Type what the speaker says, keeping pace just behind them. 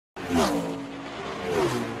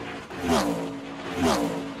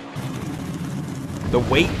The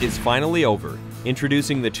wait is finally over.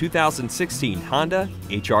 Introducing the 2016 Honda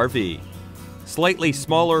HR-V. Slightly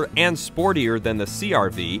smaller and sportier than the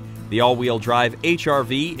CR-V, the all-wheel drive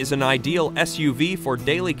HR-V is an ideal SUV for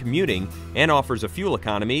daily commuting and offers a fuel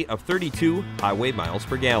economy of 32 highway miles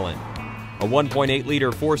per gallon. A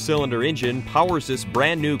 1.8-liter four-cylinder engine powers this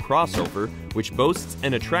brand-new crossover, which boasts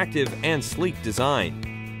an attractive and sleek design.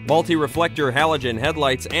 Multi-reflector halogen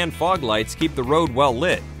headlights and fog lights keep the road well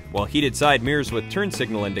lit, while heated side mirrors with turn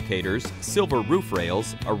signal indicators, silver roof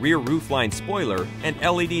rails, a rear roofline spoiler, and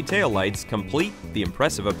LED taillights complete the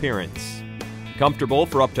impressive appearance. Comfortable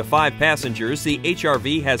for up to 5 passengers, the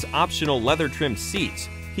HR-V has optional leather-trimmed seats,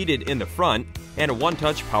 heated in the front, and a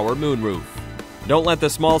one-touch power moonroof. Don't let the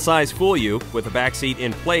small size fool you. With the back seat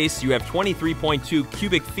in place, you have 23.2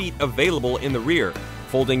 cubic feet available in the rear.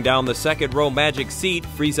 Folding down the second row magic seat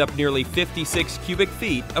frees up nearly 56 cubic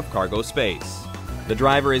feet of cargo space. The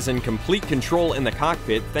driver is in complete control in the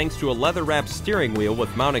cockpit thanks to a leather-wrapped steering wheel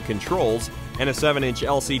with mounted controls and a 7-inch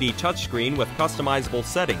LCD touchscreen with customizable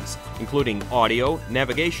settings, including audio,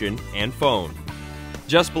 navigation, and phone.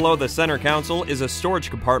 Just below the center console is a storage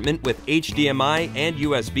compartment with HDMI and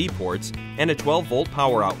USB ports and a 12-volt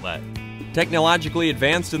power outlet. Technologically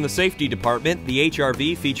advanced in the safety department, the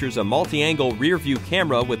HR-V features a multi-angle rear-view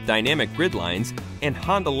camera with dynamic grid lines, and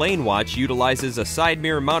Honda Lane Watch utilizes a side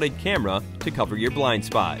mirror-mounted camera to cover your blind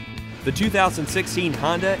spot. The 2016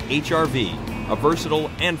 Honda HR-V, a versatile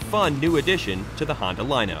and fun new addition to the Honda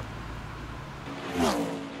lineup.